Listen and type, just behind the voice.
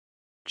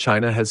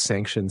China has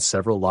sanctioned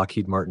several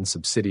Lockheed Martin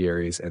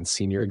subsidiaries and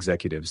senior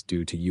executives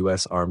due to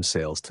U.S. arms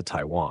sales to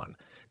Taiwan.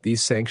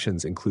 These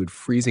sanctions include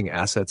freezing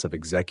assets of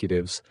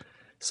executives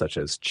such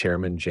as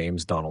Chairman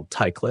James Donald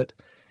Teichlet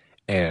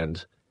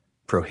and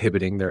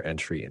prohibiting their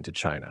entry into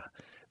China.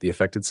 The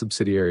affected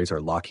subsidiaries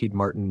are Lockheed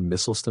Martin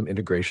Missile System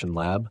Integration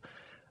Lab,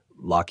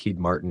 Lockheed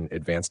Martin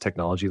Advanced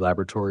Technology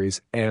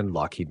Laboratories, and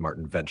Lockheed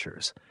Martin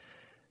Ventures.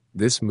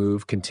 This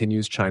move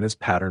continues China's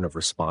pattern of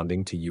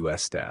responding to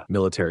U.S.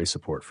 military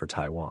support for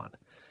Taiwan.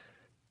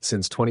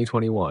 Since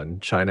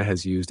 2021, China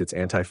has used its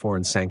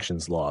anti-foreign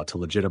sanctions law to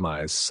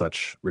legitimize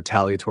such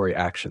retaliatory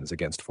actions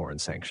against foreign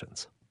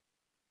sanctions.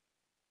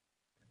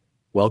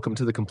 Welcome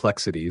to the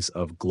complexities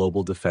of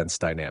global defense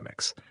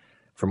dynamics.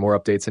 For more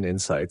updates and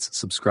insights,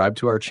 subscribe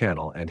to our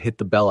channel and hit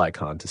the bell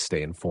icon to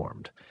stay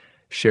informed.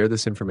 Share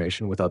this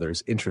information with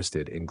others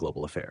interested in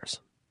global affairs.